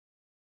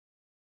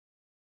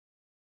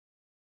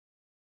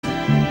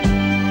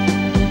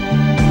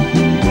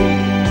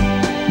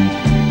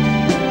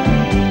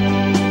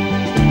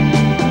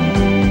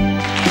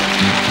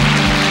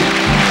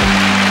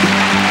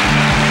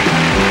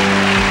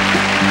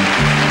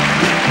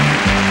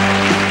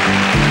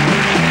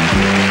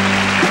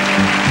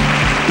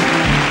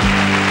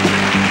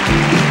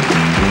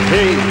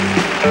Hey,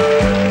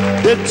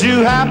 did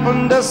you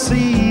happen to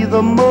see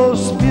the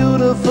most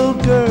beautiful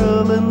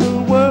girl in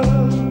the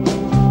world?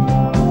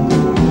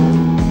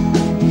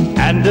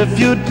 And if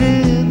you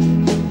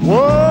did,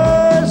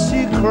 was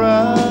she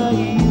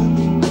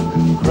crying,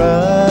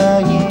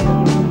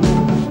 crying?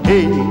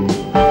 Hey,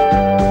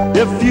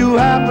 if you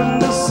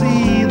happen to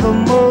see the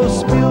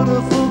most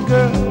beautiful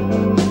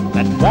girl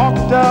that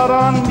walked out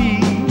on me,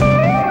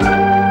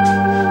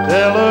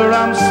 tell her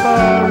I'm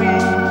sorry.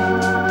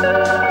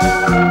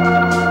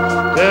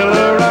 Tell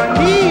her I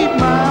need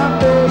my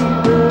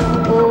baby.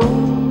 Oh,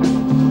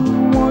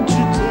 won't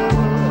you tell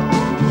her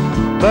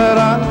that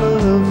I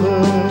love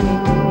her?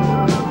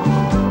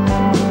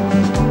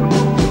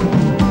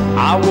 I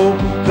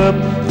woke up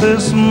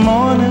this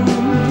morning,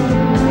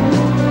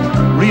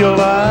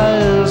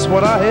 realized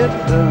what I had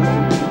done.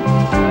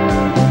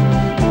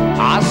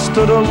 I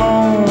stood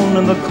alone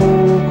in the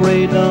cold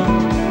gray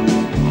dawn.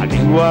 I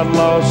knew I'd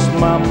lost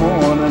my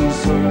morning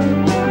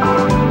sun.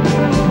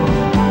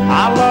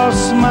 I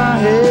lost my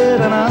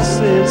head and I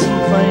said some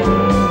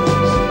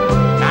things.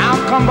 Now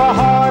come the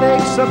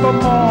heartaches that the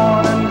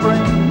morning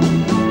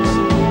brings.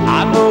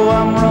 I know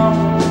I'm wrong,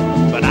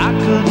 but I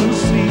couldn't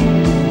see.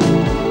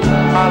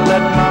 I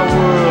let my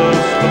world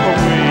slip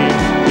away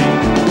from me.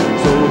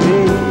 So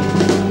hey,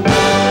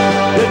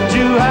 did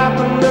you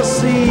happen to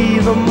see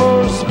the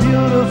most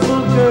beautiful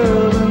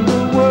girl in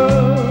the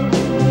world?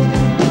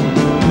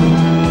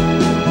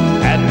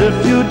 And if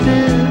you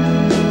did,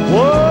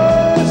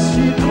 was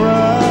she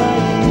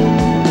crying,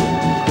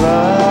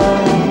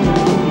 crying?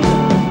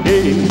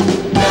 Hey,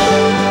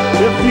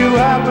 if you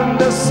happen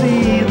to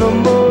see the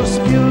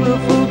most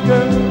beautiful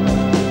girl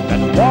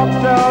that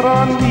walked out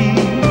on me,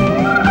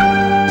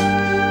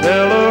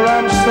 tell her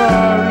I'm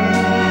sorry.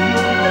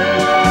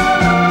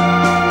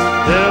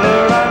 Tell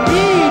her I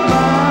need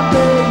my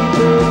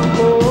baby.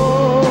 Oh,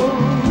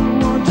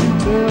 won't you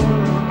tell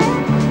her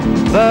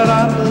that I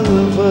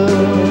love her?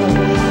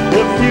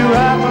 If you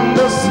happen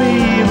to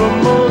see the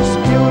most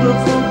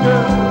beautiful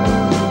girl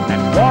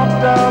that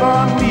walked out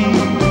on me,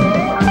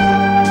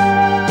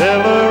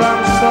 tell her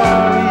I'm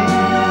sorry.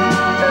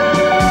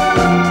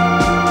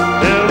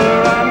 Tell her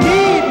I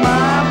need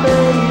my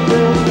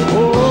baby.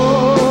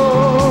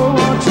 Oh,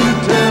 won't you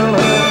tell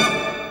her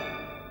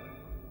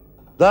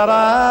that I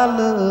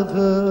love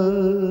her?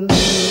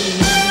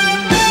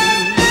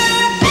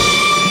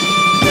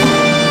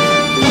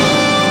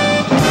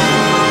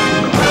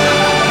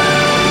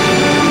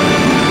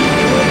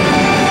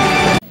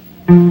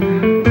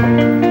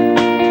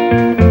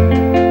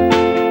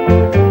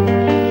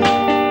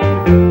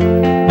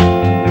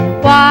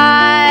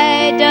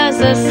 Why does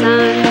the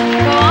sun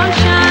go on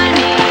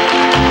shining?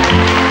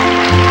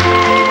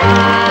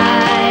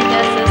 Why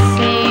does the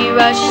sea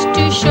rush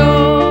to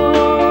shore?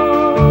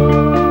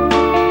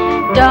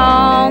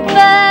 Don't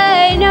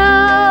they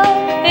know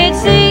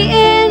it's the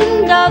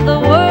end of the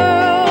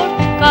world?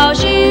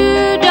 'Cause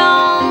you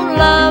don't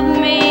love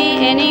me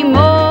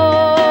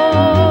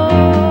anymore.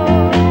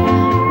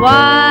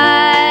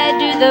 Why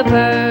do the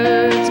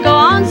birds go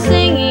on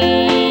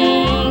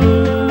singing?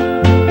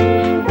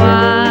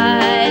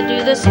 Why do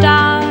the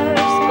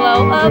stars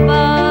glow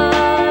above?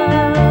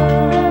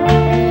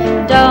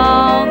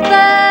 Don't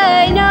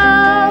they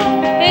know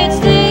it's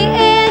the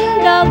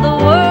end of the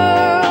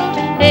world?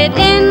 It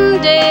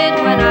ended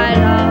when I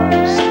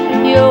lost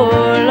your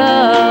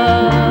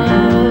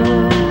love.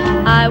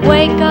 I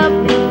wake up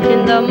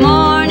in the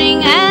morning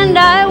and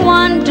I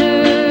wonder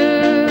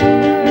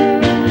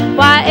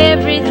why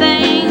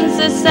everything's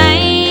the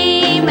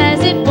same as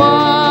it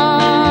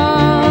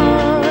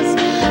was.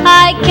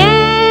 I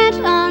can't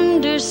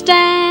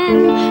understand,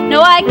 no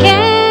I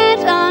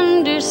can't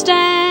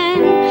understand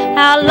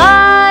how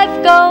life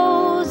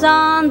goes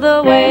on the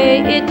way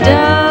it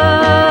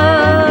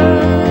does.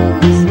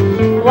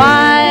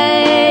 Why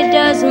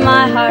does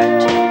my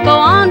heart go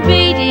on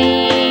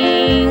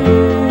beating?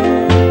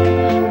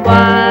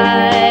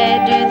 Why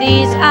do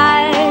these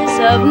eyes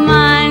of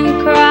mine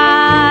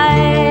cry?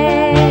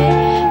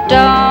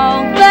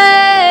 Don't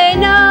they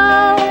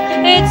know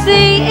it's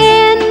the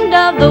end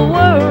of the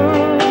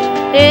world?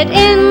 It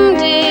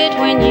ended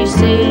when you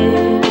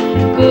said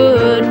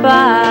goodbye.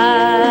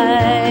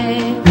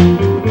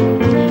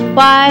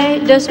 Why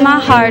does my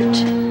heart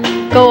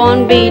go on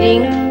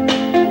beating?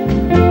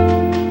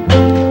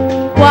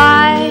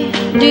 Why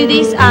do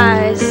these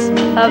eyes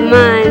of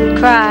mine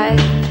cry?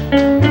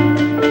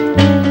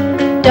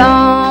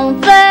 Don't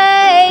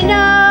they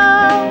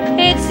know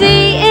it's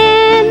the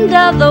end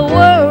of the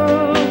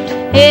world?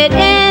 It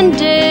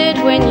ended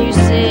when you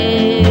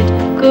said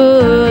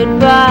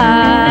goodbye.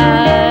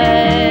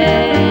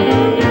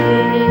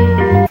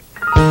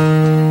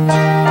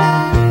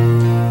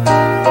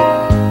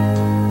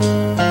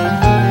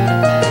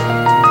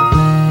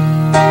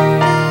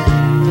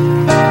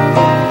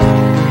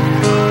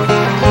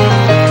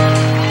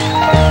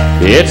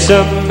 It's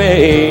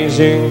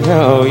amazing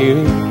how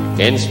you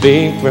can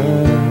speak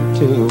right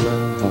to my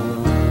heart.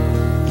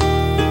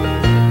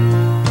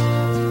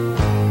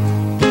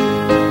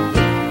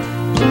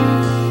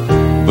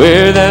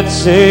 without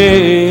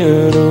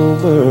saying a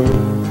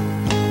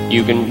word.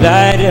 You can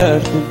light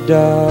up the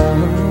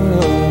dark.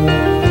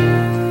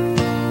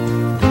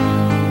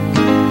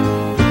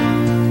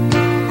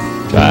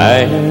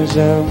 Try as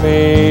I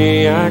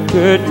may, I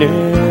could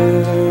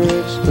never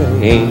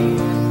explain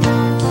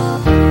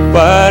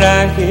what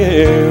I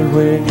hear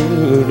when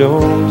you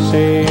don't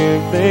say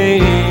a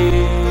thing.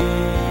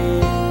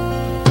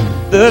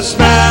 The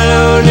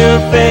smile on your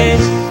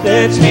face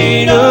lets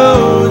me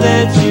know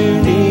that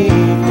you need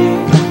me.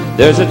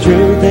 There's a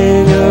truth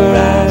in your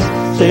eyes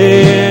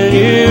saying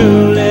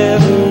you'll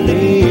never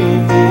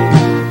leave me.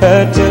 A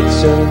touch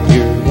of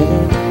your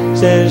hand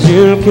says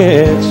you'll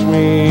catch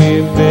me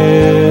if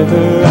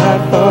ever I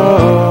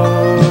fall.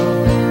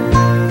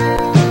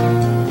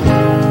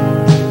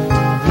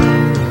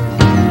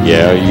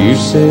 Yeah, you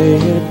say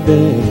it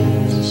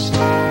best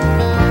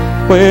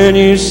when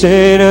you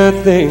say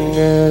nothing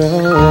at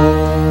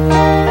all.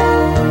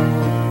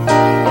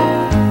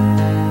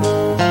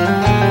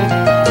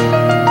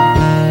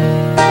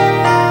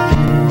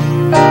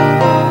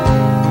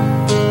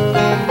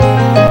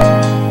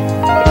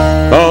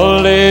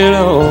 All day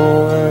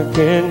long I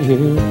can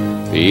hear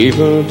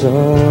people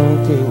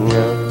talking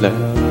out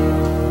loud.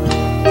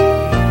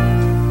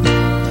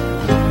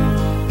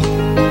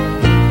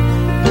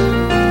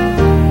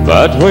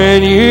 But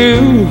when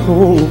you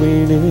hold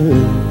me near,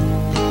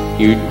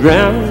 you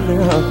drown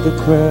out the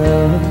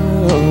crowd.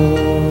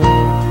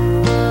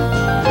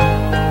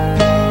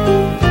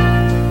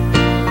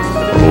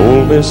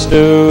 Old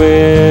Mr.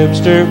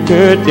 Webster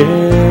could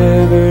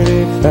never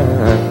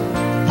define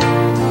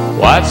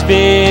what's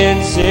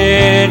being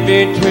said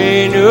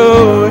between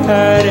your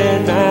heart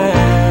and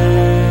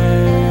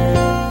mine.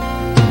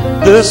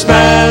 The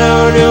smile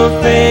on your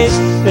face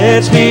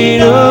lets me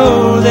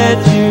know that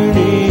you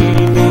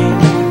need me.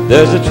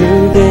 There's a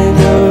truth in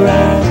your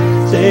eyes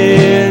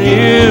saying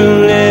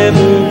you'll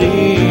never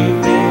leave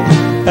me.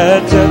 A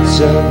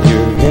touch of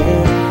your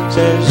hand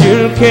says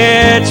you'll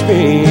catch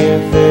me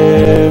if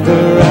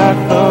ever I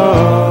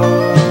fall.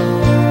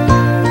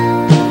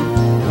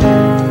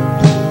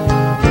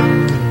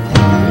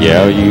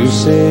 Yeah, you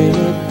say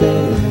it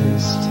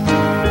best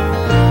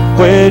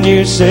when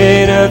you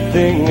say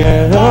nothing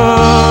at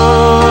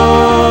all.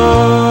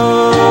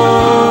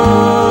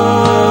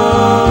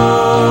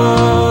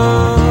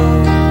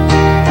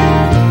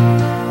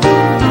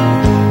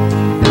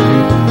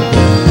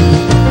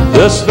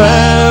 The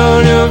smile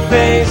on your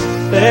face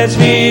lets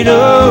me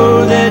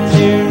know that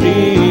you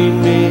need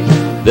me.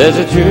 There's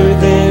a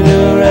truth in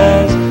your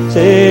eyes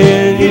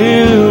saying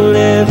you'll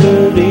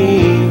never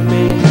leave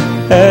me.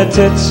 A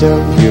touch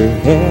of your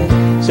hand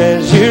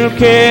says you'll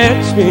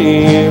catch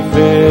me if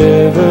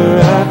ever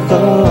I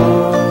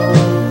fall.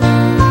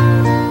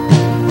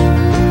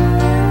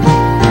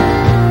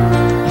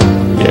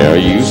 Yeah,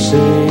 you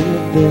say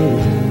it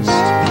best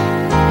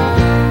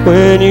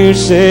when you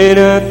say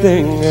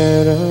nothing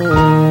at all.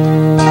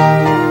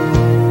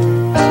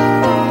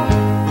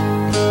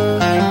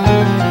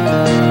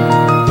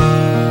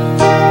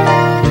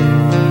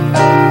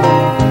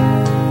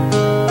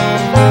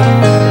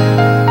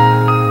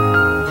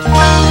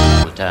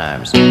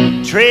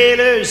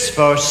 Trailers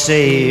for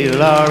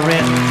sale or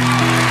rent,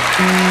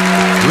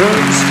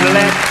 rooms to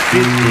let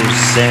 50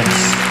 cents.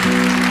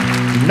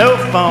 No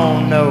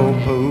phone, no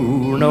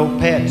pool, no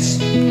pets.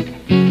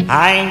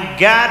 I ain't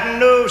got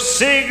no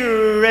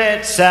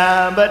cigarettes,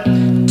 but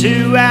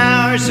 2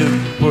 hours of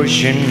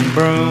pushing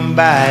broom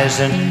buys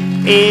an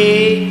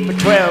 8 by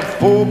 12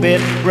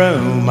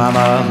 4-bedroom. I'm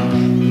a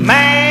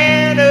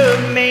man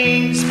of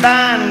means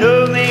by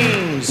no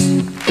means,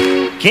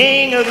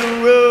 king of the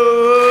road.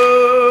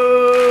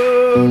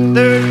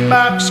 Third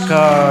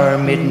boxcar,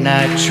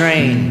 midnight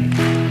train,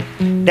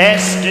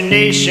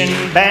 destination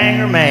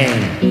Bangor,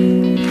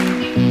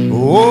 Maine.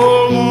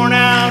 Old worn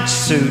out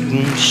suit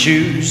and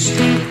shoes,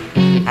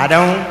 I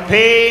don't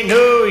pay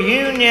no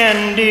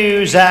union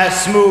dues. I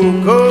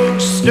smoke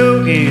old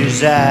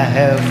stogies I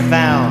have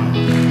found,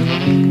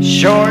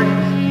 short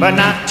but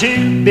not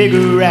too big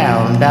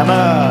around. I'm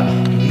a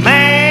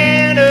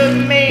man of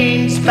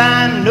means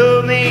by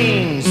no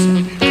means,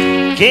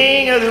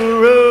 king of the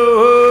road.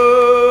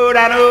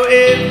 I know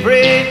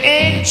every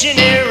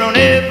engineer on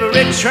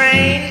every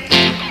train,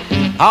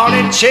 all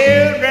the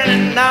children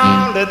and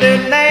all of their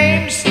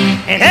names,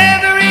 and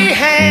every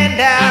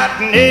handout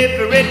in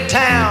every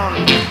town,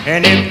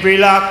 and every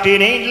lock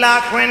that ain't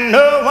locked when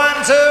no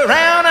one's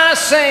around. I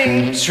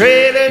sing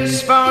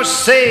trailers for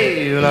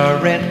sale or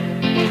rent,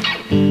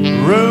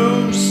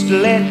 rooms to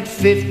let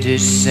 50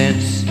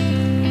 cents.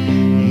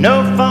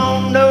 No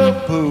phone, no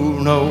pool,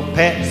 no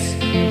pets.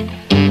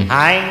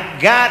 I ain't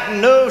got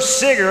no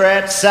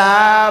cigarettes,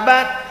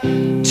 but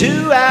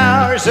 2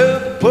 hours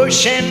of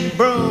pushing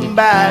broom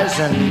buys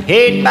an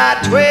 8 by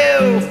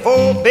 12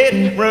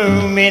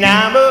 4-bedroom. And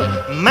I'm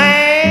a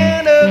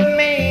man of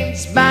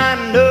means by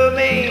no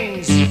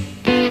means,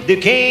 the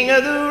king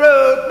of the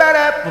road.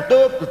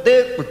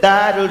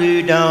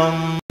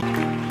 Ba-da-ba-da-ba-da-ba-da-da-dum.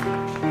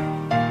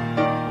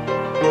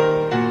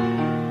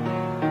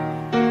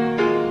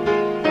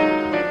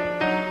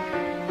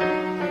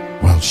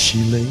 she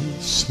lay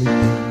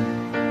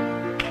sleeping.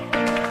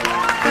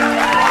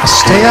 I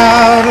stay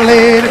out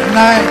late at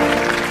night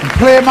and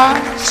play my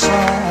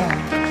song,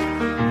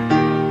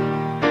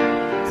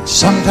 and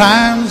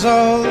sometimes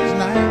all those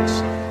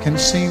nights can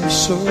seem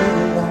so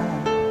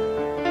long.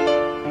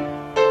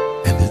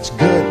 And it's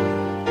good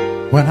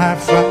when I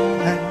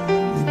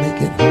finally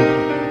make it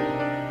home,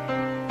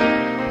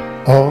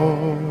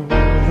 all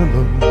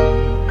alone,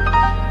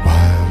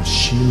 while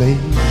she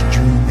lays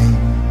dreaming.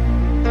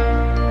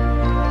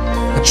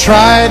 I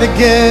try to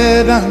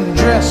get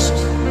undressed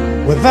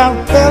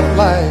without the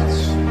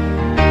lights,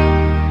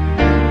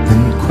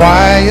 then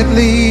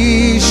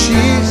quietly she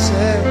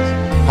says,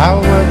 how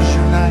was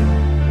your night?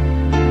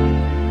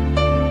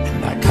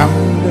 And I come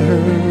to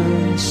her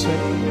and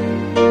say,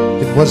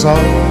 it was all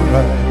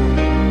right,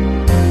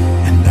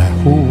 and I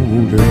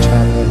hold her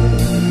tight.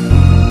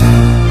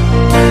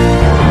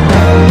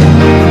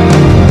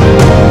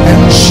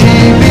 And she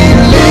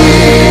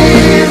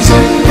believes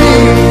in me.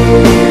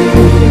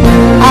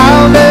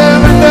 I'll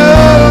never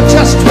know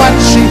just what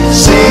she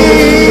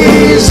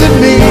sees in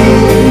me.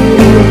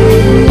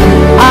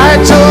 I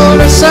told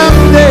her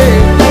someday,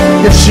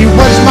 if she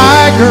was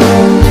my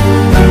girl,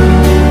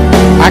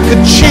 I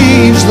could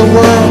change the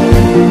world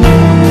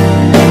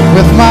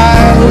with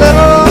my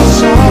little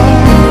song.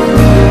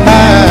 I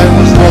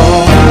was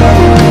wrong,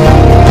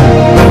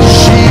 but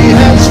she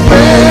has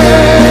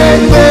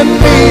faith in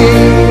me,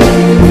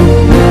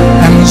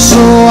 and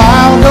so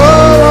I'll go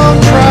on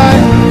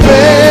trying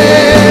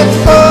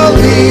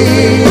faithfully.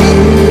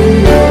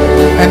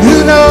 And who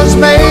knows,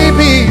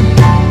 maybe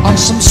on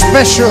some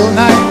special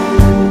night,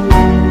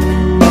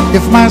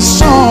 if my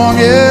song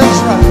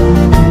is right,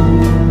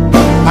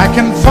 I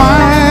can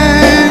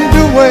find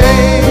a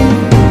way,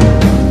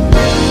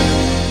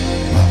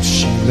 while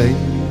she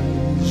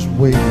lays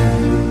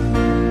waiting.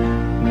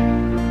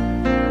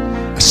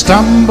 I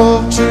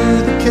stumble to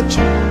the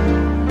kitchen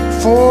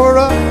for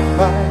a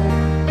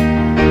bite,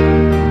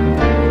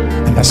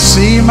 and I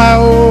see my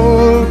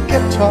old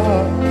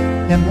guitar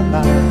in the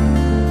night,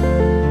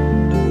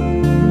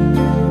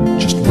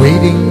 just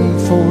waiting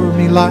for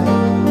me like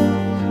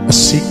a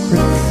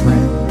secret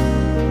friend.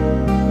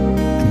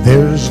 And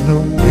there's no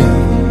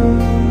wind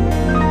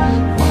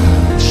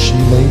while she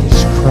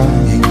lays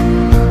crying.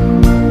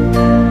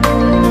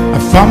 I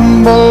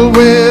fumble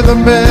with a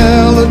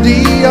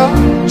melody or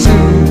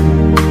two,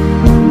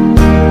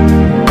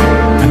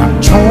 and I'm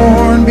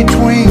torn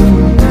between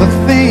the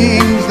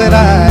things that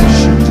I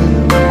should do.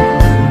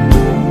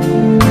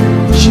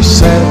 She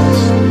says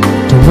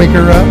to wake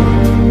her up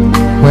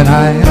when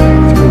I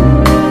am through.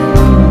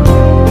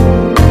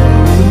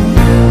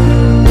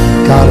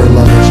 God, her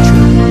love is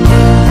true.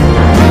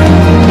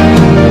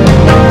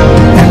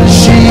 And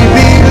she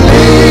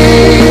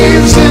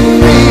believes in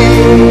me.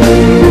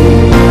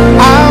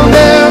 I'll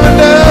never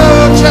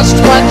know just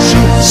what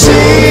she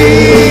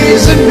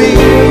sees in me.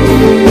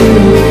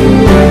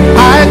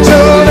 I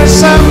told her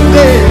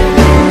someday,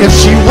 if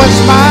she was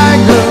my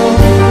girl,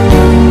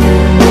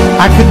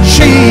 I could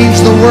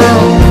change the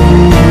world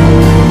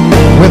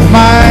with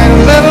my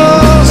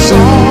little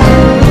song.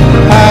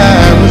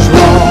 I was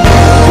wrong,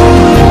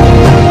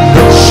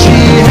 but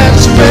she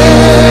has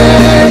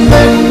faith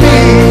in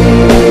me,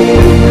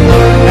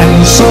 and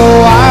so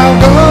I'll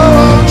go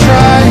on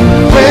trying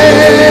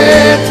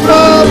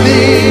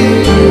faithfully.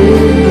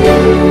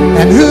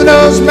 And who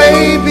knows,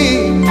 maybe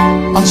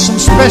on some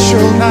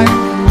special night,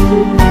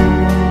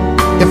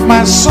 if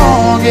my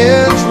song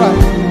is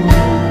right,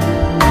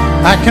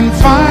 I can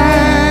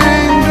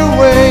find a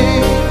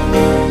way,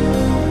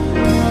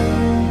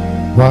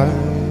 while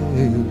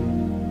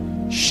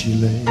she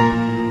lays,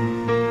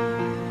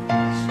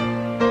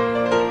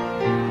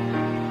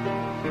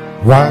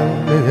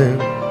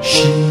 while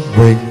she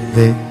waits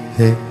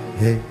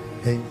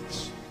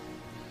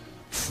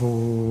for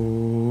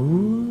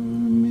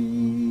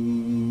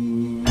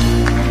me.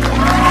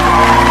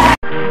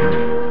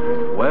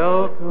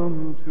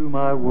 Welcome to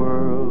my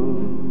world.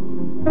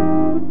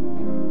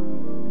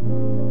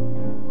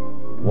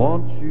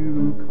 Won't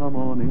you come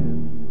on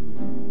in?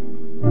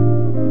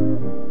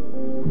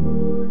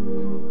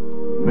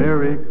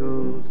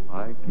 Miracles,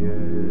 I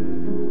guess,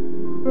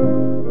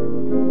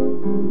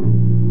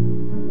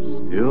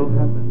 still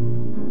happen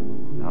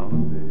now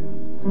and then.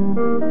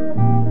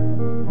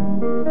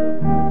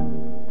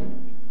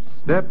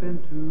 Step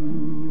into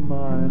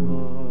my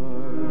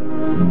heart,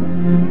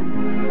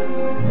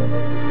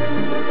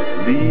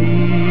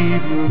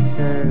 leave your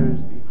cares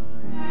behind.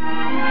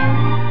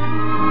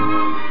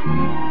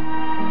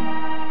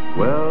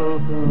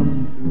 Welcome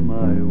to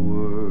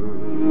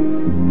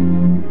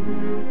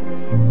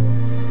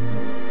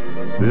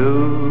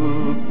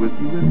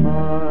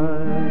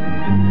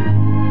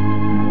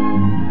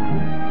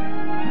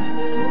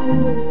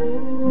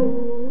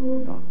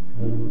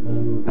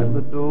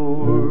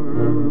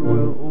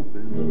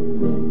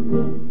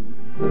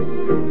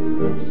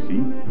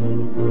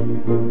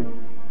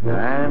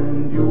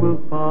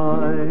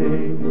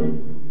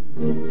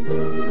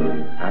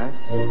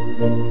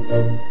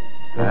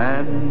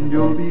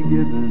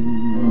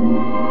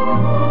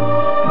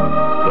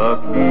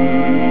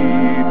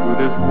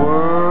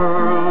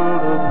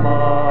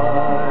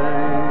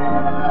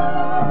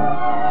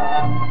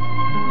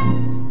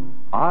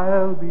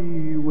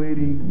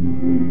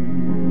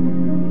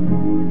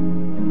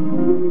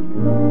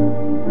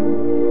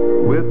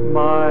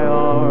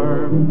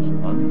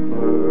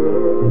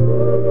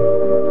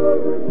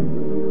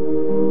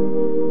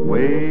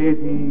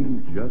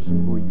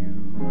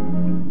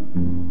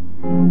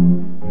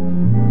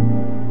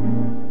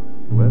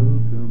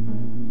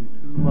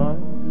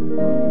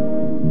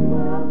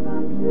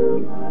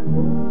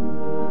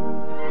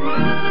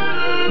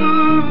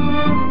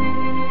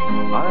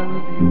I'll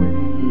be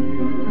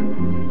waiting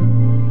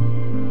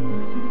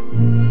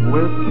here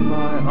with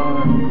my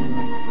arms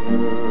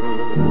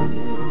around,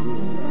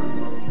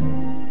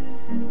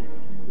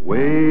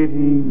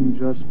 waiting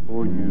just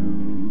for you.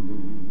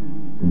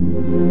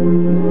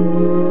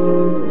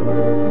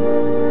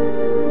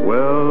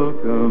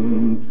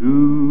 Welcome to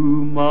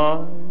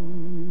my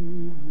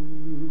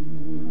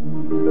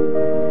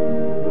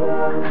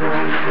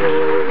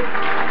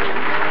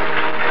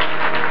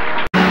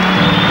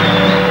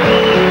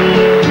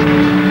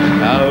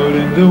Out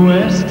in the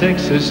West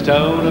Texas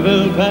town of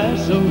El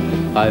Paso,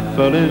 I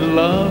fell in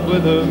love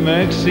with a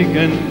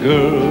Mexican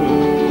girl.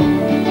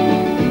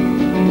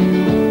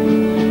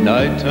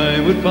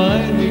 Nighttime would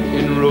find me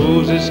in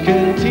Rose's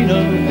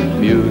Cantina.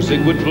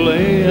 Music would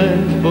play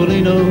and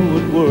Polina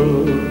would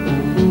whirl.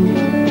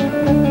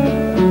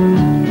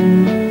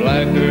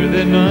 Blacker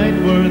than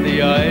night were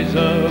the eyes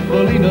of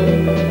Polina,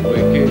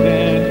 wicked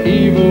and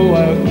evil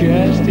while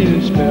casting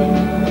a spell.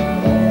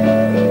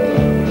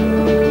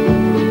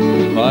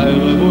 My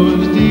love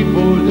was deep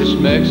for this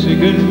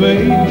Mexican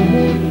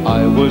maiden.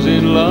 I was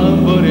in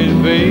love, but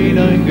in vain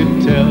I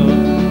could tell.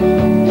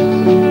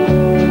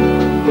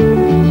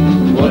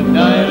 One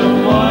night a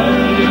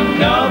wild young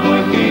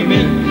cowboy came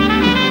in,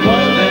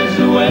 wild as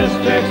the West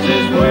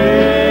Texas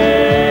wind.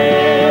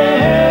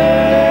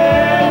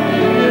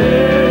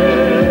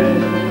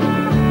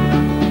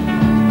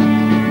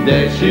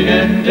 Dashing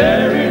and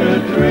daring, a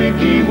drink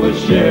he was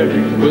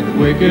sharing with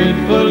wicked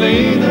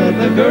Felina,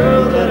 the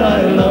girl that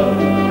I love.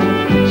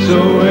 So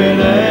in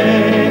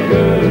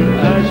anger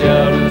I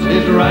challenged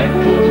his right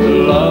for the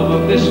love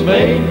of this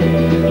maiden.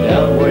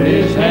 Down went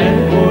his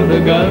hand for the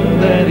gun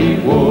that he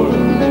wore.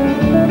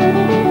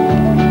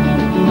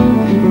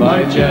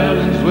 My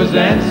challenge was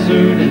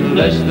answered in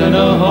less than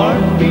a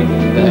heartbeat.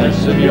 The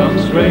handsome young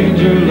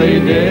stranger lay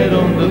dead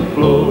on the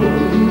floor.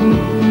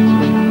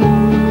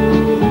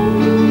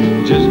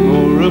 Just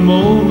for a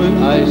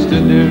moment I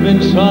stood there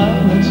in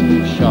silence,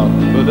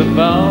 shocked for the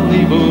foul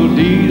evil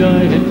deed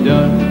I had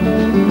done.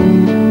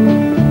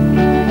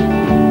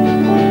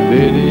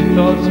 Many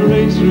thoughts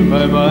raced through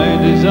my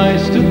mind as I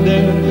stood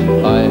there.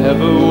 I have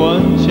a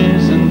one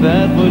chance and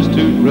that was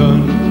to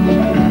run.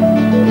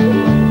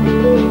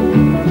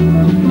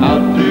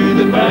 Out through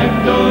the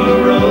back door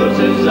of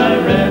Roses I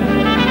ran,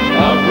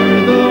 out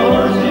where the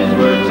horses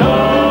were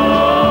tied.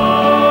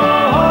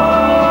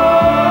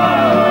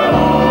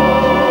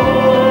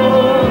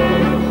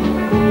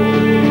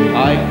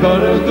 I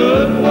caught a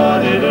good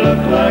one, it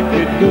looked like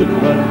it could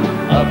run.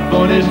 Up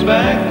on his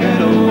back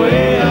and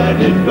away I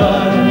did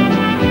run.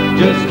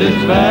 Just as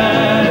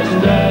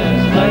fast as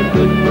I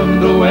could from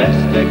the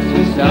West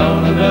Texas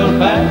town of El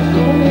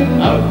Paso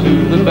out to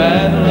the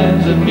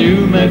Badlands of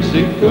New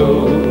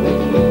Mexico.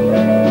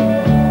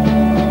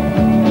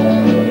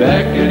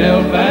 Back in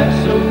El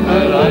Paso,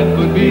 my life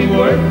would be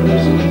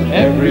worthless.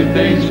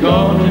 Everything's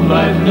gone in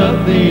life,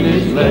 nothing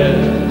is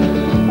left.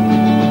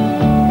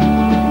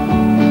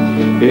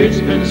 It's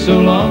been so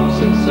long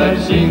since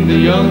I've seen the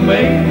young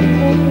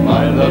maiden.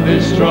 My love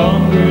is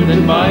stronger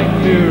than my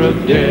fear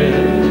of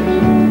death.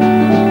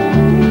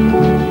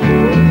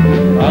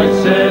 I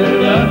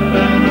saddled up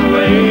and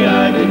away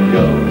I did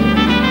go,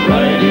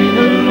 riding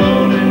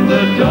alone in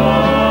the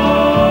dark.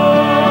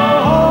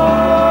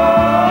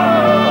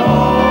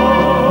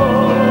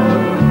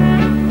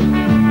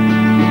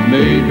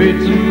 Maybe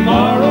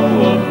tomorrow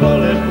a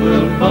bullet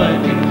will find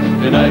me.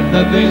 Tonight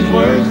nothing's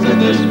worse than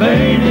this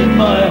pain in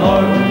my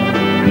heart.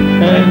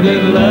 And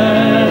at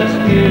last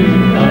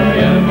here I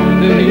am on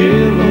the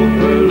hill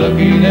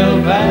overlooking El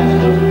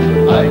Paso.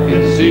 I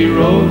can see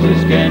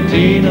Rose's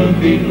Cantina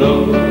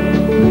below.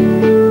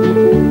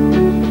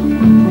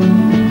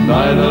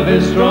 My love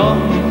is strong,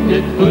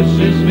 it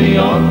pushes me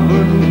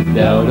onward.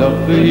 Down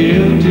up the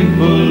hill to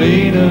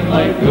Polina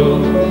I go.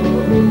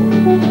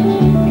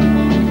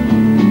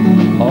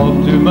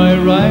 Off to my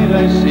right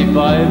I see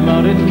 5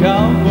 mounted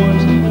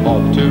cowboys.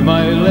 Off to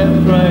my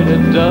left, right, a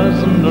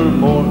dozen or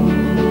more.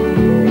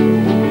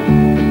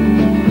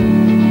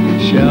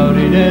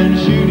 Shouting and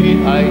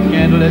shooting, I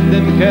can't let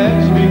them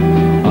catch me.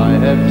 I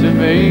have to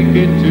make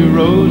it to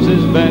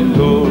Rose's back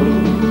door.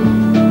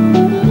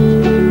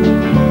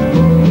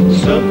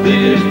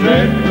 Something is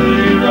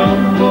dreadfully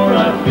wrong, for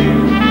I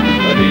feel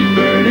a deep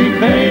burning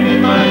pain in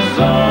my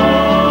soul.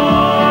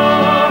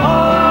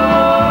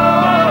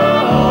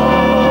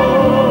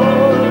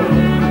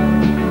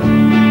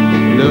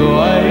 Though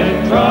I am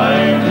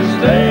trying to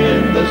stay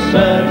in the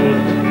saddle,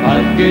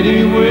 I'm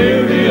getting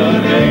weary,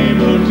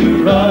 unable to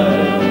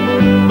ride.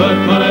 But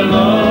my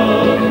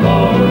love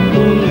for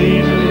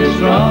Polina is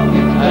strong.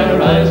 I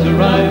rise or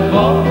I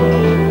fall.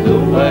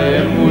 Though I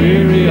am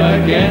weary, I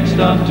can't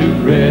stop to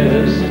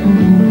rest.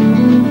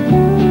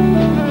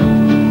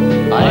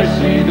 I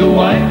see the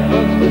white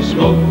puff of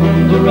smoke from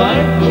the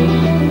rifle.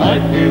 I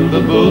feel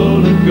the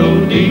bullet go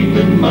deep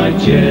in my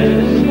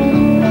chest.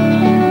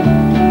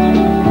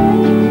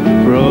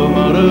 From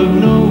out of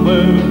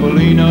nowhere,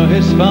 Polina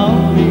has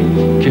found me,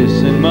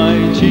 kissing my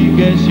cheek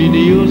as she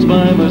kneels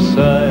by my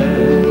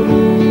side.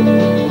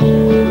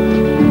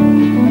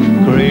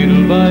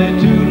 Cradled by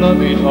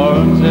loving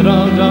arms that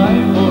I'll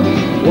die for.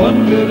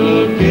 One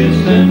little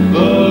kiss and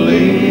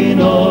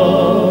Felina.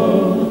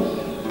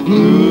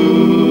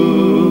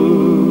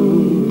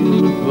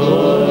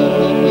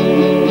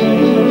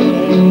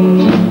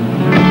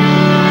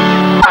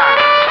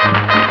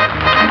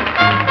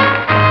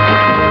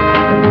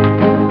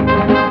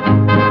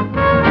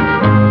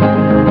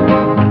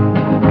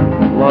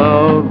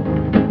 Love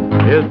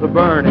is the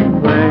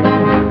burning thing,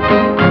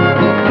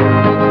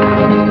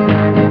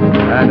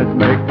 and it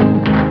makes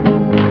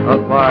a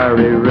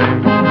fiery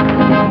ring.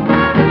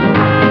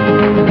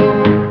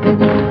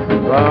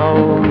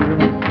 Bound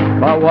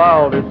by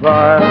wild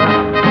desire,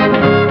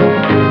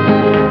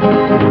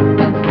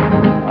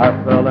 I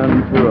fell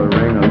into a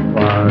ring of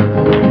fire.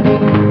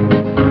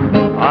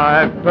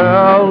 I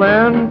fell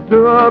into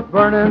a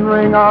burning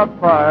ring of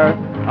fire.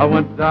 I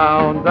went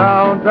down,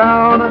 down,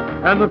 down,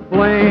 and the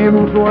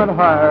flames went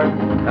higher.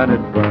 And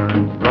it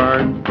burns,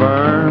 burns,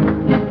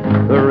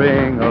 burns, the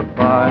ring of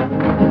fire,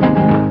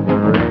 the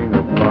ring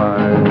of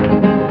fire.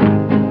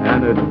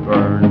 And it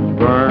burns,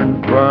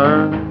 burns,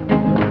 burns,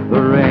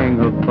 the ring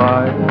of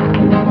fire,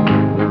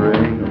 the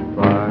ring of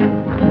fire,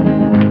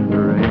 the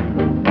ring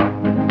of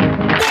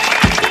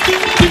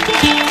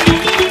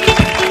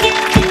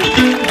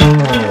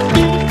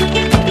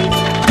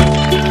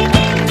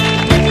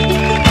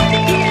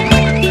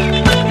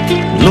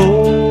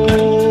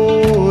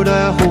Lord, I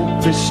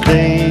hope this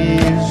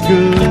stays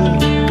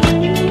good.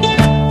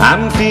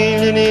 I'm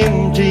feeling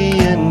empty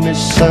and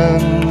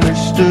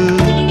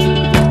misunderstood.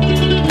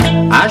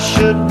 I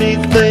should be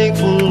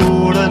thankful,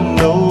 Lord, I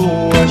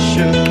know I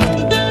should.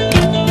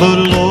 But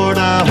Lord,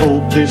 I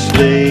hope this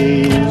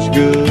stays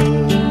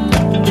good.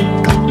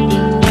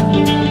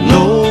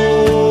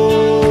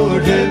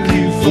 Lord, have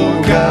you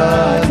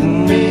forgotten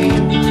me?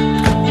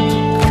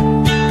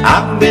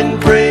 I've been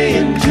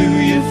praying to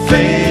you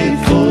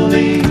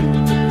faithfully.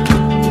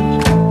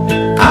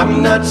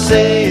 I'm not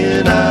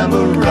saying I'm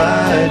a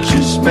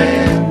righteous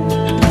man,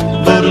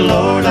 but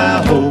Lord,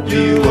 I hope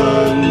you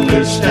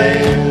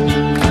understand.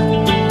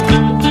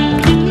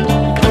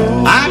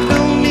 I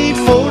don't need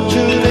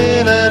fortune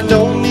and I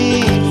don't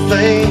need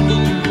fame.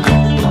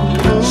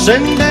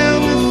 Send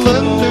down the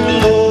thunder,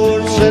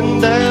 Lord,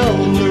 send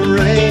down the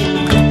rain.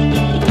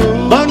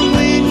 But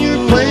when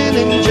you're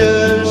planning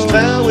just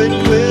how it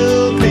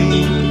will be,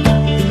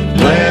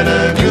 plan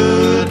a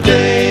good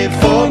day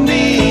for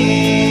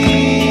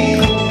me.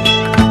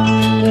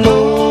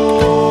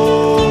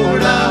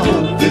 Lord, I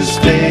hope this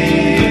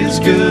day is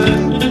good.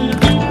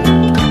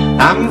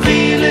 I'm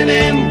feeling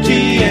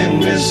empty and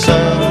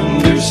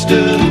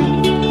misunderstood.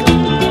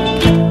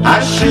 I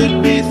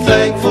should be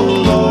thankful,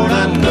 Lord,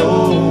 I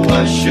know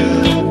I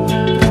should.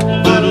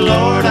 But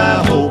Lord,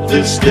 I hope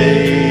this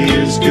day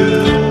is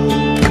good.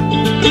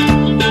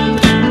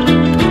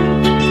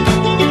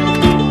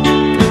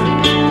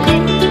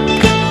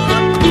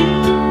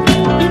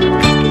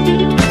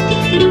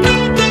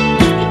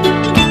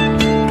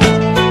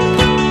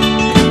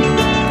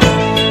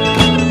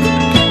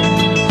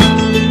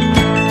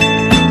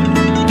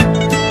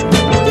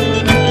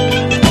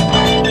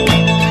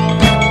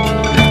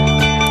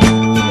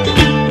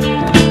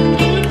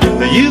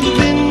 You've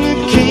been the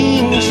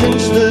king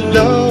since the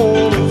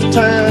dawn of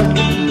time.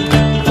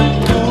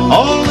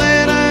 All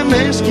that I'm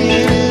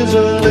asking is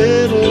a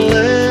little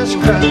less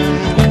crime.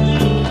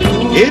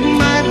 It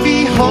might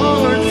be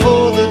hard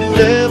for the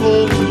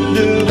devil to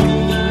do,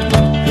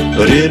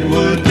 but it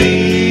would be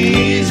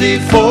easy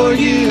for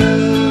you.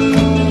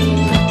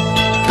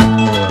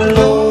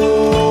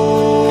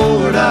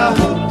 Lord, I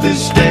hope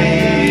this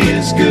day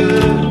is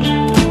good.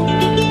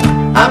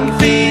 I'm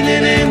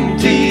feeling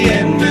empty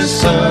and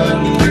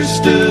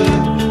misunderstood.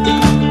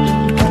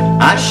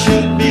 I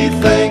should be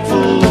thankful,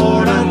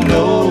 Lord, I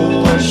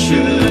know I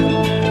should.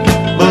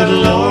 But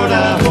Lord,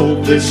 I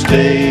hope this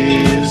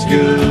day is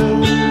good.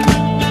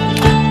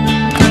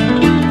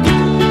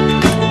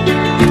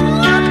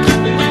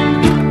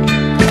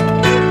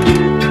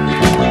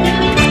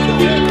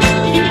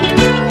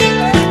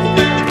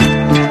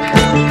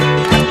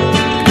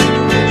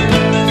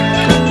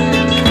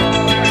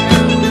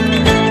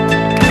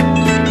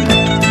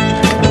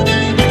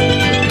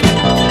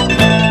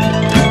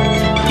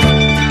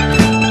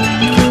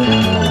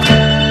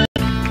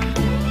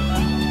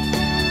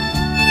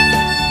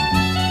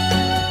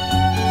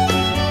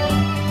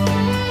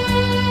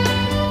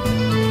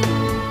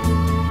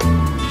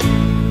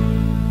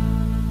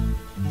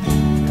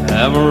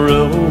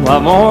 Amarillo by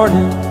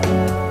morning,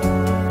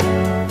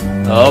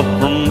 up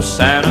from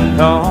San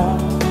Antonio.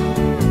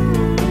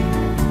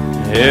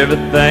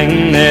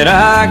 Everything that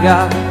I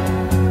got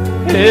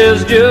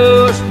is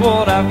just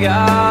what I've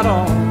got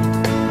on.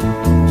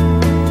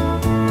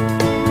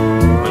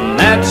 When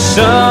that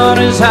sun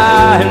is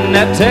high in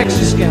that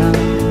Texas sky,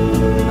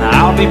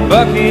 I'll be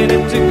bucking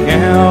into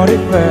county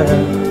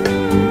fair.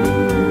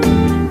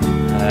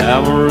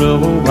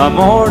 Amarillo by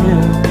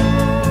morning,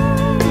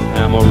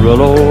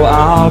 Amarillo,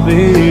 I'll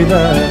be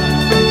there.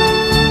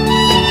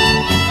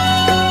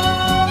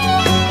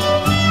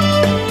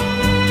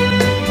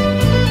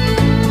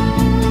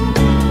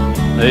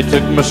 They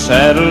took my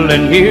saddle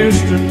in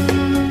Houston,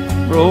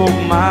 broke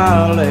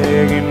my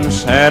leg in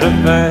Santa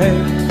Fe.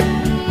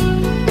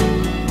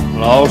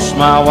 Lost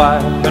my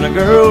wife and a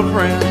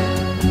girlfriend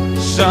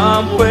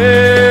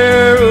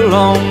somewhere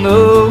along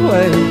the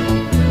way.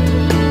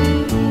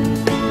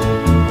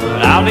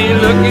 But I'll be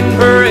looking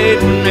for it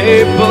when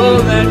they pull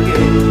that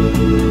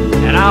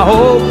gate, and I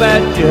hope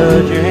that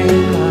judge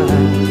ain't lying.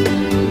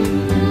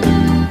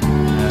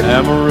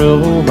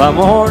 Amarillo by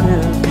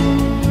morning,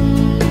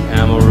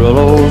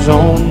 Amarillo's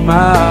on my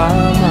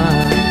mind.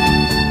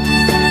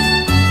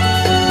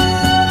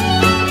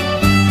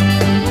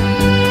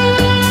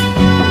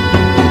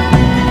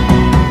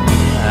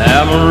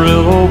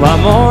 Amarillo by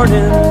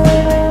morning,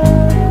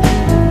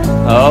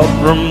 up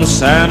from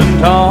San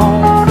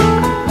Antonio.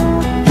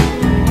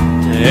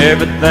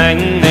 Everything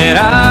that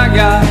I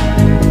got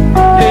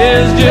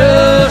is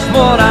just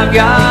what I've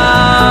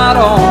got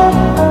on.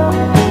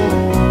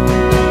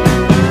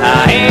 I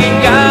ain't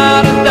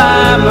got a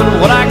dime, but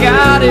what I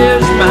got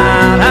is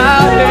mine. I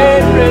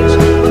ain't rich,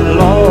 but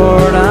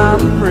Lord,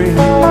 I'm free.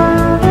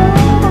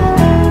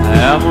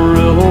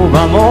 Amarillo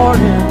by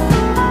morning,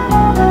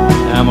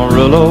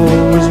 Amarillo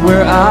is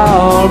where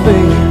I'll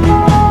be.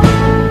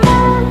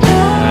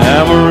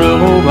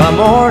 Amarillo by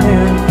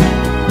morning,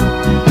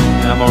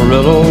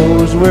 Amarillo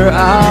is where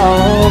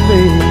I'll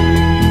be.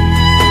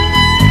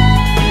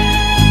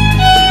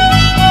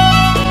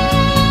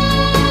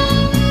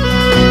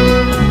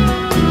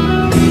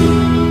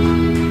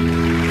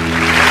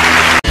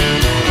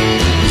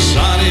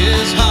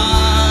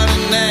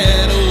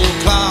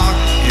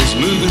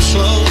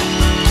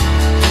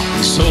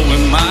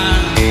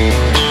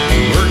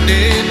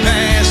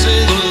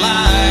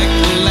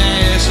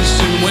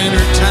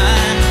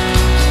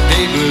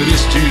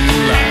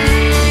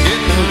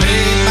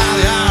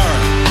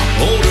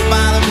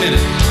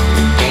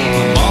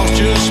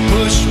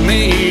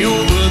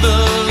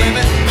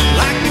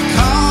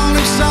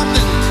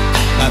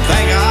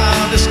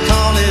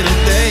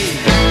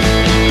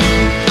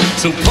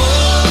 So pour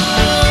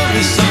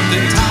me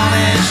something tall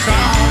and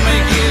strong,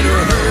 make it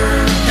a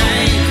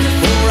hurricane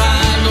before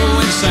I go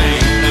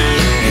insane.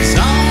 It's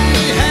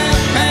only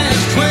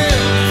 12:30,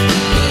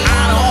 but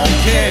I don't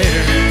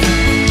care.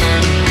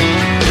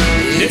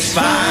 It's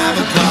 5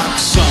 o'clock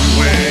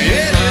somewhere,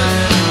 yeah.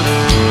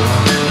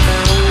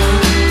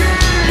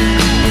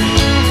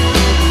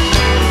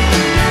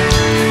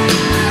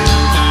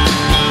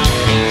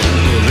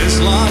 This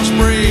lunch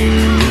break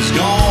is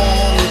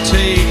gonna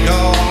take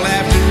all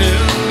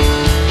afternoon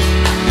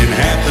and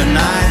half the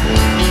night.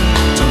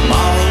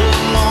 Tomorrow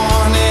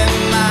morning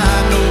I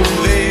know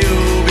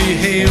they'll be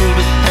held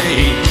to pay.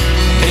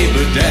 Hey,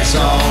 but that's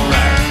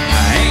alright.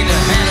 I ain't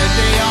had a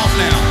day off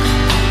now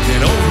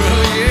in over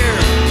a year.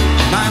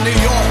 My New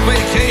York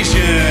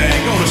vacation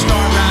ain't gonna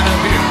start right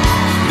up here.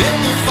 If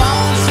the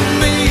phone's to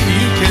me,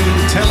 you can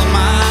tell them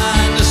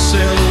mine to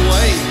sail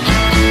away.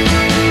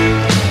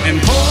 And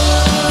pour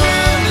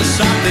me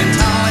something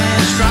tall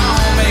and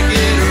strong, make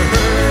it a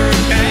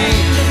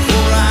hurricane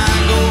before I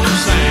go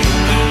insane.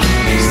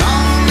 It's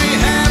only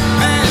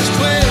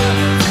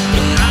 12:30,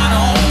 but I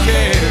don't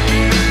care.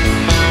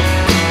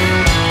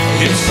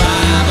 It's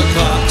 5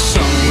 o'clock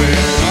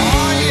somewhere,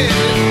 oh yeah.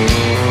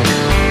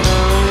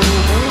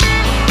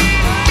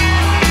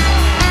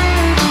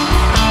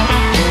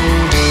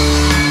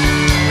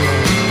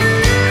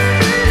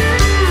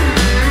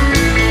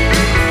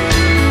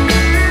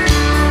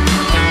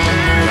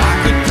 I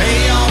could pay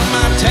off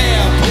my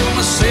tab, pull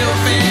myself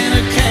in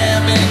a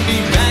cab, and be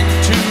back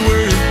to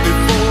work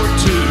before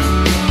 2.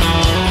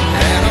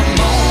 At a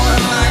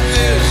morning like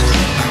this,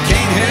 I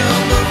can't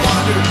help but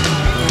wonder,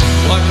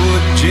 what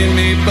would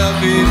Jimmy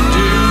Buffett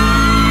do?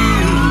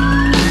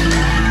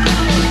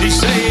 He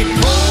say,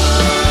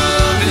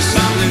 pour me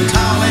something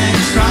tall and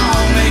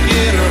strong, make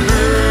it a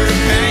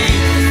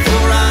hurricane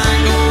before I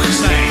go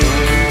insane.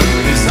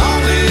 It's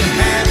only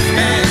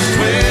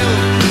 12:30,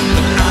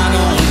 but I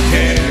don't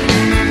care.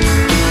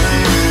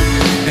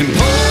 And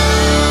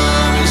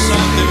pour me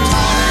something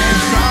tall and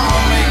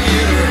strong, make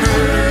it a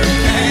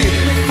hurricane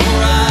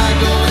before I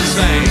go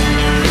insane.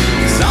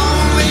 It's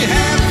only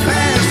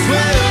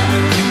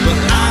 12:30, but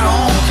I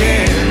don't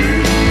care.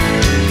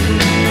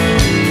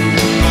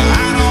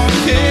 I don't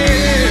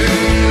care.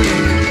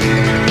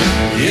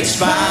 It's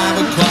 5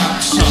 o'clock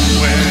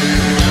somewhere.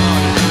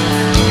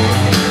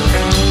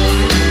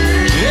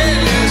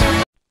 Yes.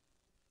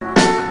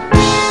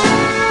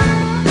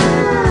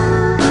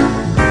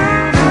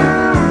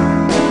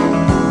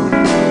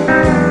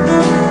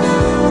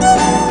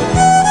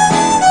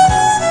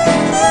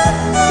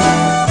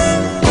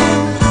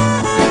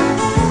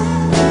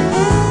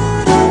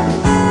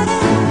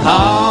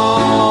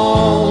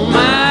 All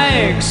my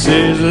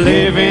exes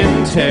live in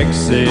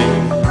Texas,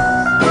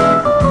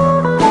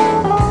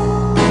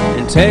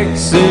 and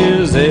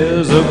Texas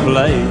is a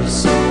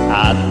place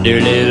I'd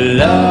dearly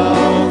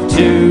love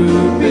to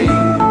be.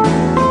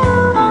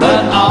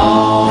 But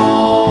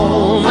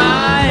all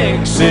my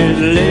exes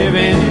live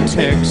in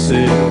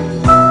Texas,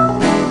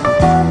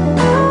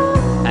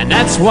 and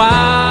that's why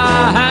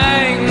I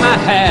hang my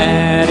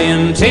hat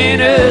in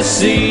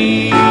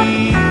Tennessee.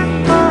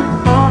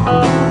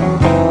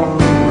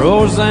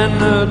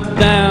 Rosanna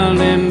down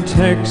in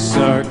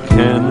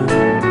Texarkana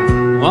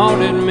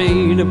wanted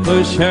me to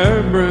push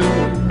her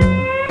broom.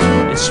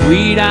 And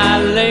Sweet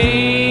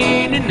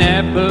Eileen in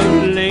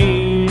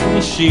Abilene,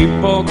 she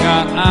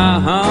forgot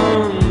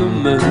on the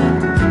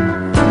moon.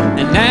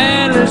 And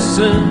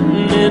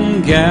Allison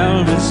in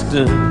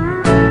Galveston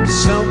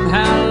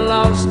somehow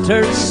lost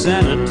her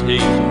sanity.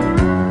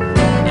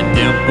 And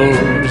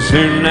Dimples,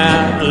 who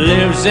now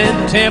lives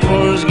in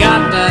Temple's,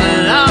 got the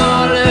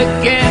law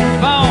looking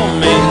for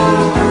me.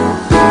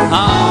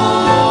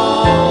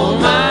 All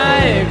my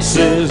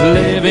exes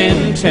live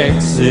in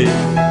Texas,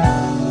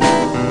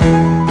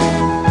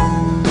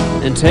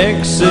 and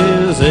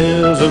Texas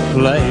is a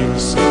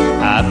place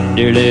I'd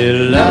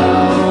dearly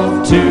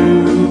love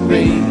to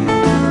be.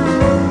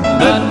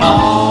 But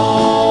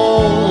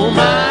all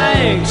my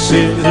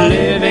exes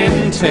live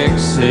in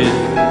Texas,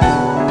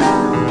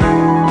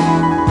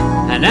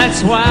 and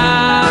that's why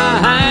I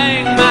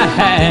hang my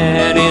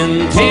hat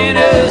in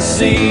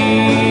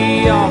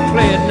Tennessee. I'll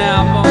play it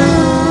now, boys.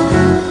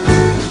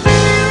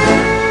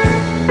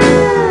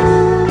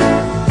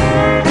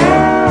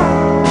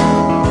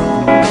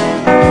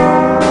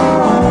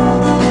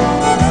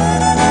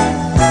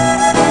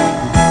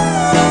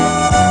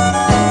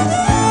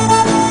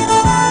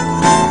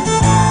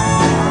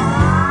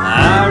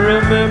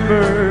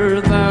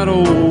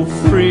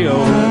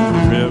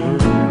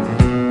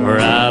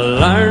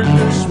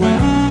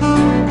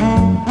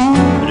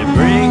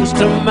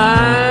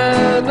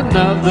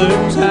 Another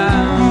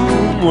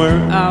time where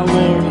I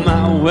wore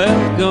my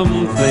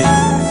welcome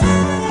face.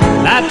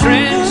 I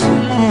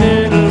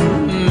transcendental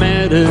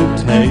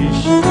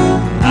meditation,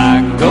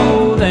 I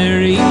go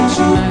there each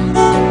night,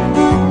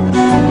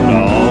 but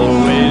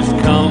always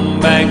come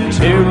back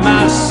to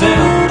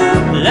myself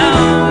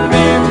long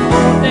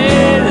before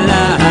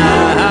daylight.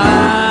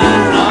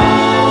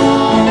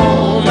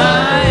 All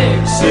my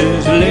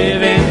exes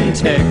live in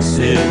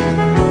Texas,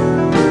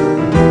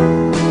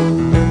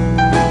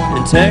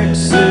 and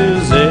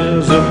Texas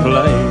is a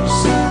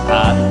place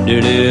I'd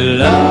dearly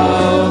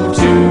love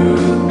to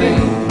be.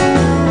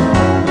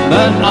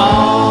 But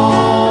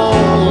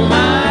all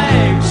my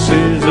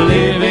exes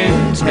live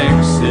in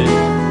Texas,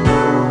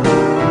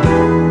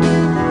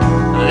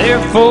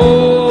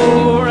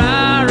 therefore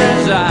I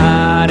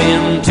reside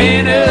in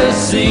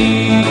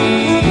Tennessee.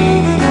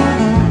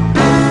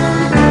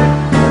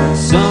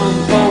 Some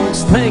folks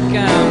think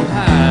I'm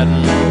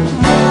hiding,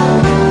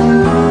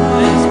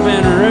 it's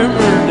been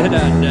rumored that I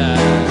died,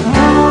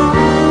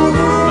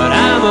 but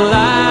I'm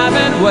alive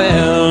and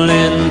well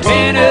in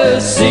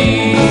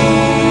Tennessee.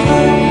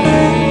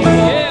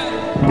 Yeah.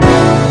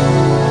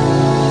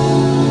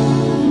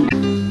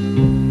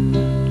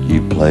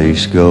 You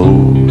place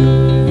gold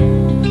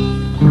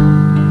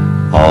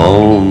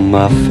on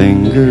my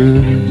finger,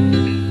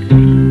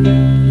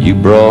 you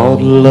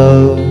brought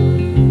love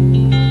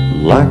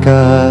like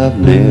I've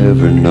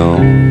never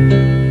known.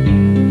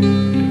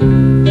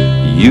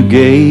 You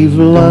gave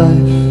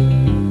life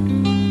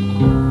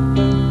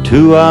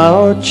to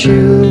our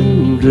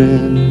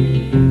children,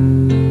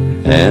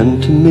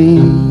 and to me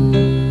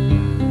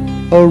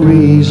a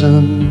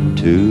reason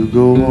to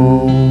go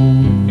on.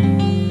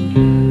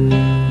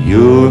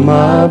 You're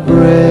my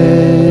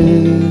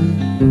bread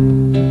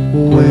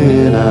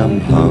when I'm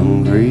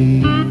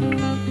hungry,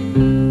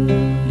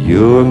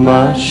 you're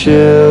my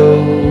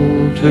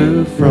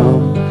shelter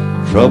from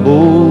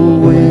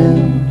troubled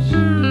winds,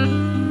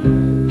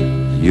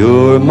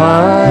 you're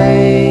my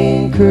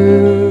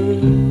anchor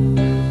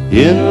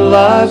in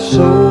life's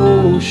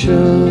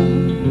ocean,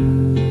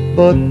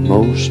 but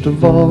most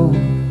of all,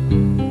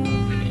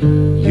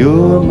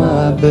 you're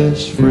my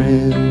best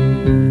friend.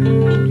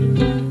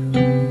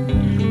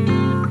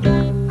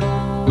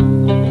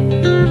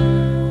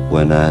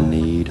 When I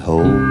need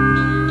hope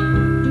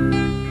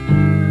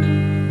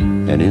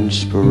and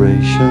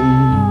inspiration,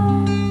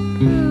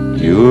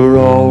 you're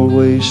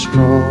always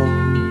strong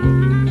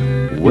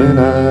when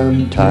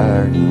I'm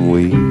tired and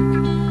weak.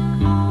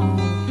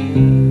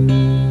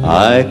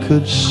 I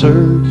could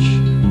search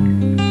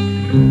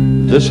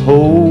this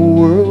whole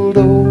world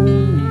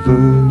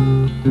over,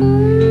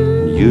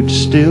 you'd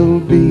still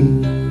be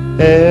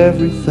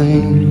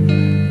everything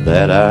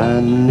that I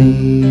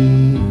need.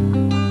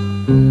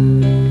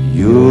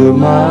 You're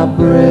my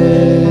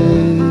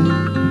bread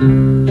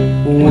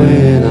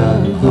when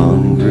I'm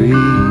hungry,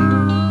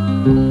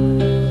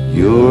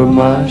 you're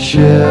my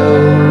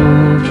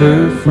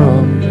shelter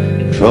from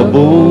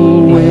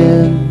troubled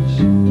winds,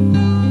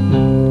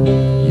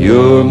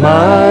 you're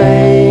my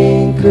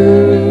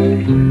anchor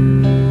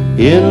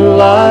in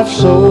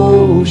life's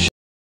ocean.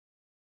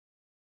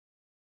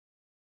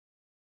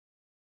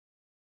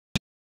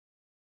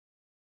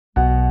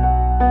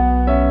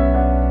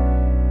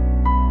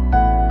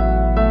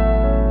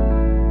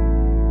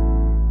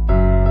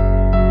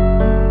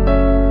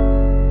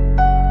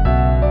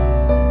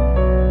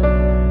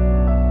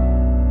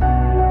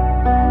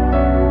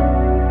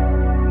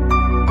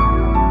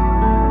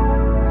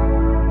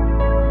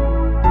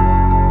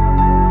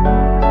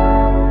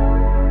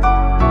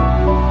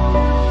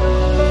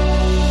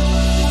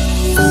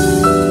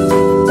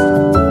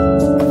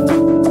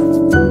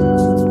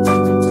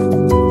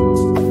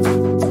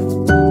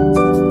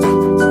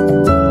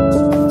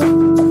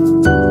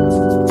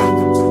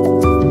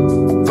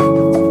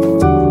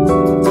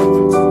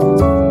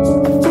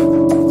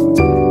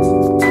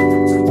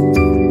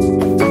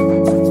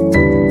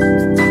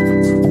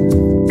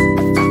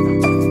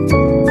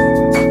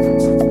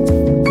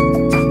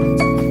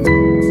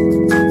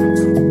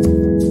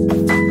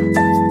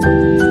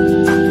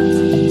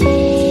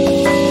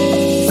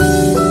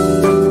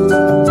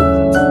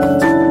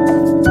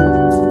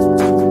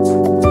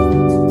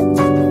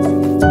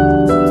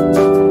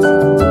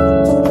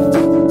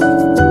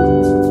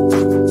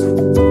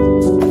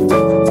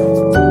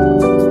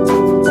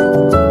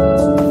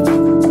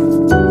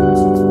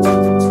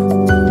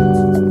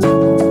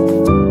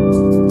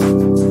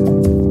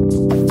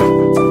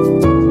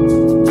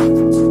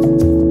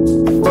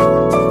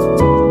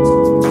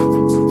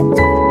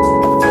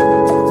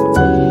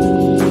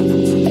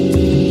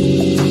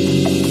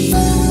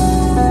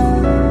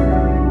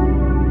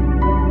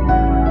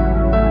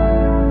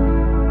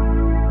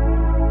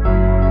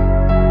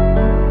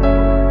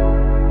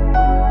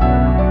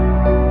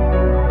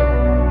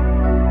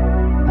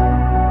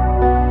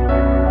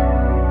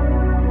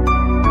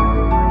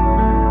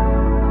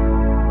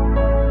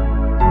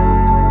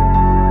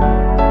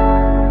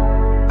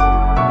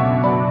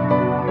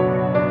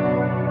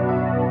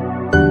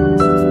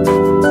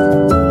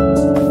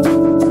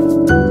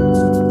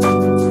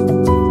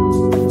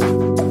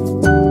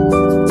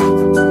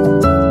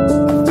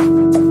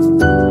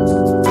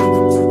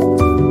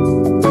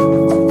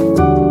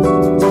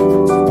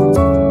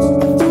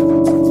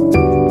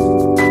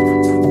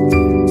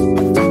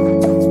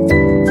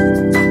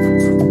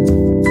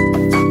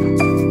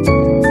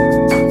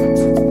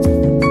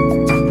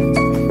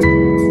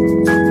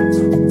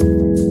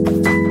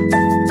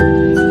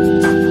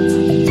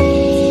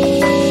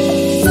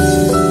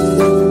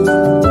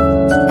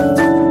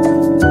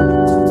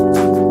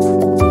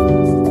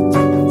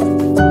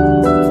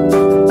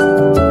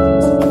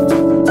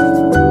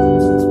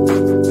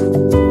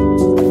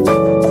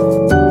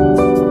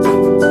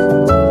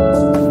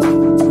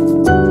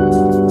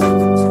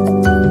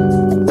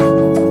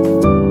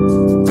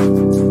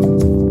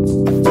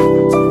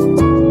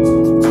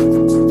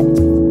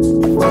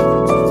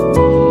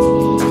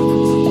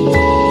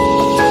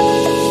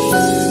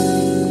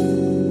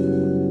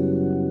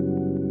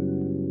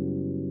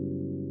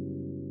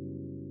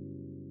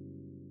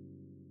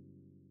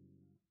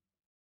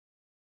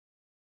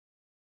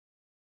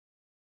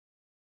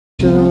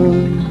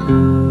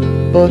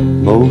 but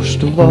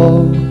most of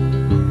all,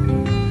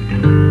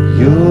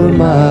 you're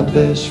my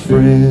best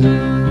friend.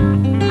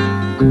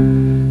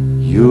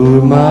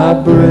 You're my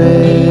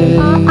bread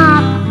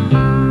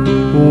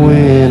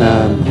when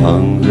I'm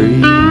hungry.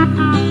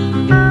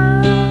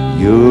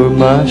 You're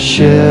my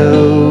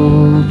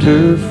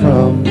shelter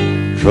from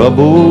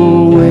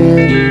troubled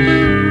winds.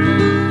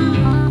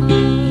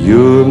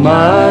 You're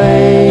my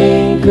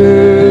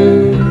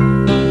anchor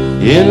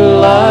in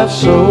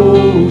life's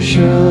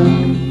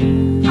ocean,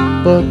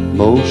 but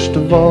most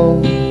of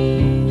all,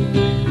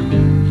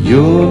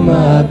 you're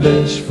my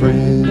best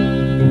friend.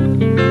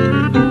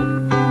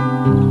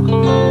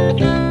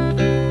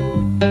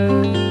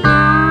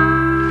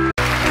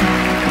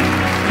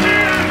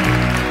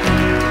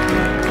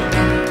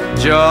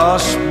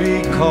 Just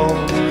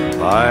because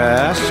I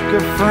ask a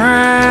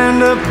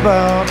friend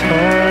about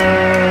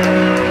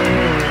her,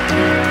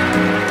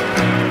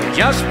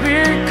 just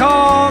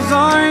because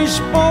I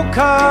spoke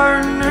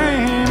her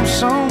name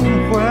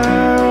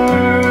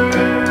somewhere,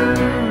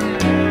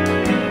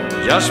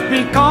 just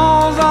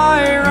because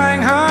I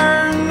rang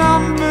her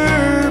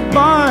number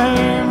by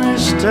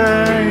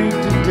mistake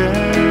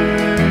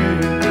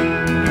today,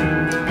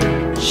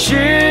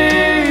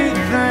 she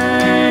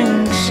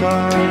thinks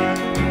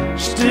I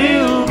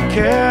still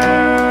care.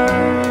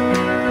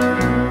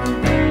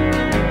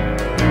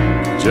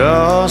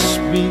 Just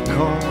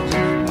because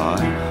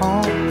I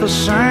haunt the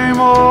same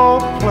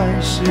old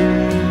places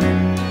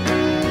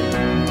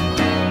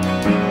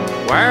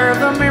where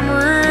the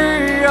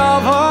memory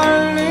of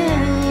her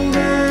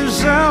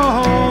lingers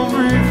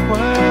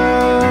everywhere.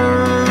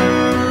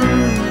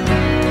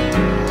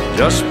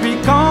 Just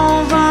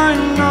because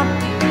I'm not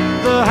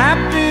the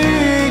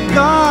happy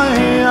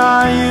guy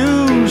I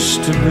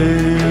used to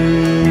be,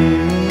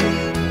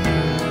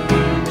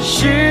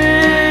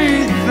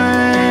 she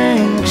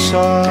thinks I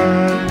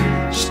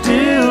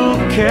still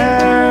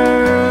care.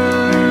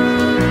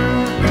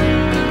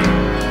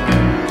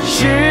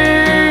 She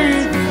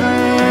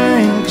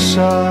thinks I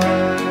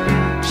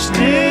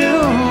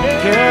still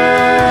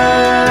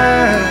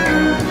care.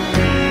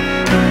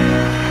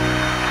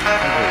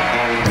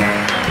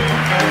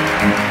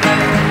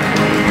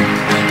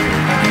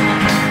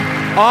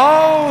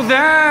 Oh,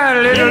 that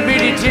little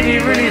bitty titty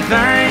bitty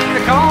thing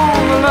they call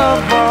the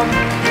love bug.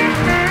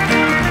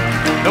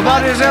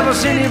 Nobody's ever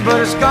seen it, but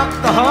it's got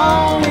the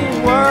whole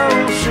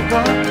world shook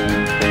up.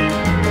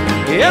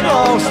 It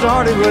all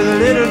started with a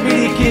little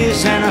bitty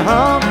kiss and a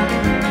hug.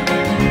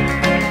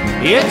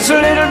 It's a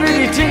little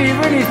bitty teeny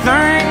bitty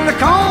thing they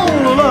call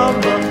a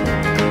love bug.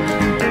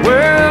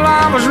 Well,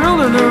 I was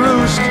ruling the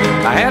roost,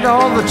 I had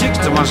all the chicks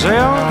to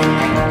myself.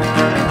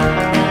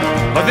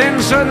 But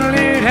then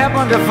suddenly it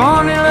happened, a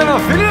funny little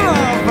feeling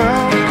I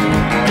felt.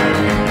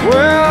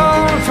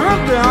 Well, I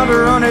tried down to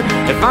run it,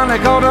 it finally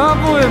caught up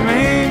with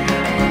me.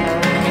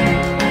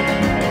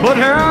 But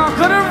how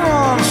could it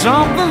run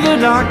something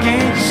that I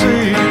can't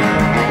see?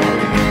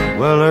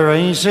 Well, the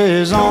race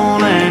is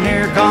on and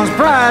here comes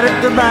pride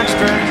at the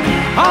backstretch.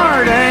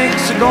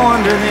 Heartaches are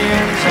going to the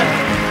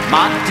inside.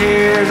 My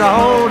tears are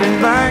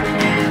holding back,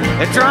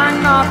 they're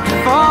trying not to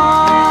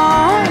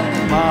fall.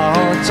 My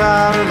heart's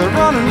out of the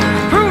running,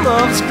 true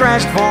love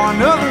scratched for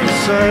another's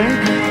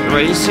sake. The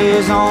race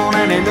is on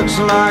and it looks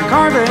like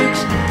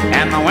heartaches,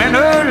 and the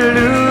winner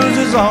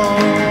loses all.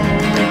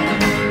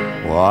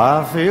 Well,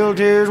 I feel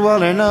tears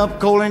welling up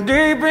cold and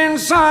deep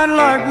inside,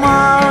 like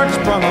my heart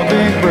sprung a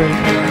big break.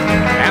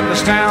 And the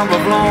stamp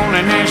of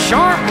loneliness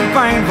sharp and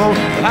painful,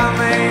 but I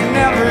may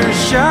never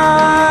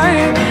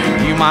shine.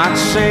 You might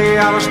say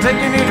I was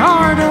taking it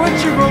harder when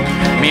you wrote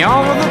me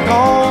over the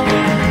call,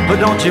 but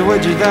don't you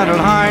wish that'll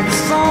hide the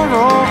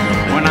sorrow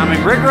when I'm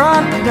in brick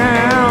right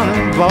down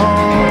and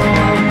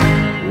bald.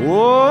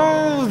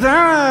 Whoa,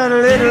 that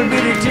little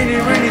bitty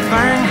teeny weeny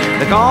thing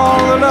they call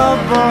the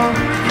love bug.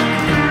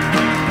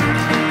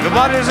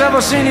 Nobody's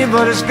ever seen it,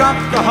 but it's got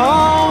the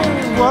whole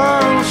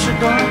world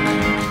shook up.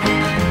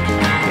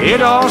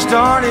 It all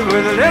started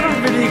with a little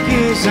bitty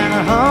kiss and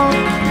a hug.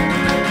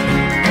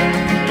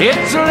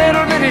 It's a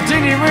little bitty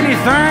teeny weeny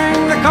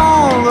thing they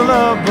call the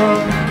love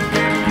bug.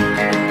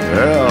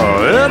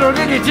 Yeah, a little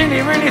bitty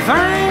teeny weeny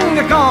thing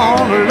they call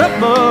the love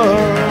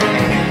bug.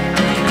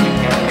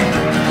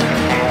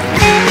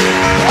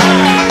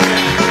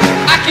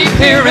 I keep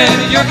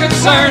hearing you're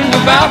concerned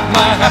about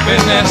my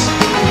happiness.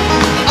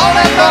 All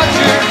that thought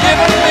you're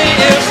giving me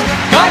is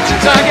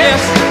conscience, I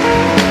guess.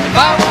 If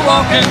I were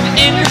walking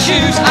in your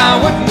shoes, I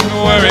wouldn't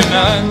worry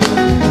none.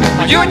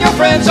 You and your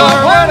friends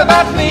are worried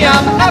about me,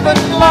 I'm having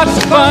lots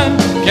of fun.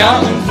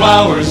 Counting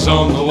flowers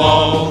on the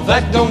wall,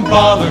 that don't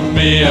bother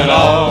me at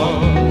all.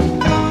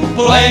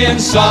 Playing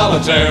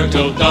solitaire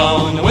till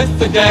dawn with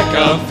the deck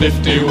of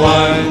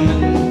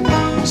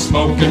 51.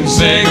 Smoking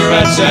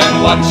cigarettes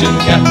and watching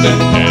Captain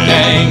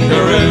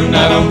Kangaroo.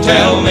 Now don't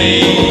tell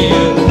me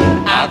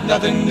I've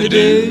nothing to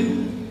do.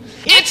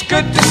 It's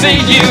good to see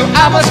you,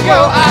 I must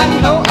go, I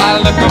know I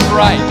look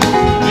upright.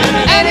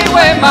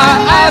 Anyway, my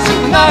eyes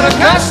are not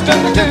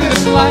accustomed to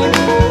this light,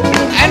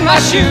 and my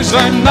shoes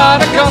are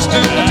not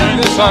accustomed to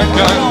this hard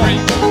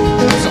concrete.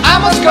 So I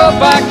must go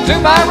back to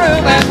my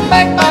room and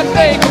make my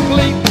day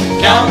complete.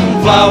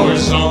 Counting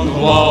flowers on the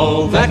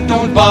wall, that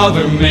don't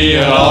bother me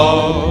at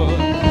all.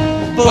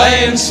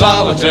 Playing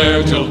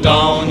solitaire till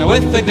dawn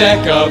with the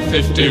deck of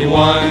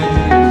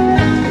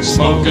 51.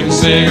 Smoking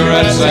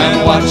cigarettes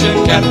and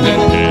watching Captain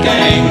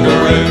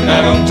Kangaroo.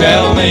 Now don't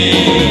tell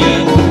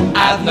me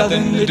I've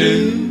nothing to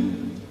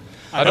do.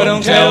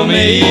 Don't tell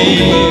me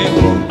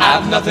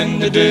I've nothing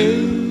to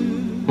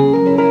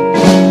do.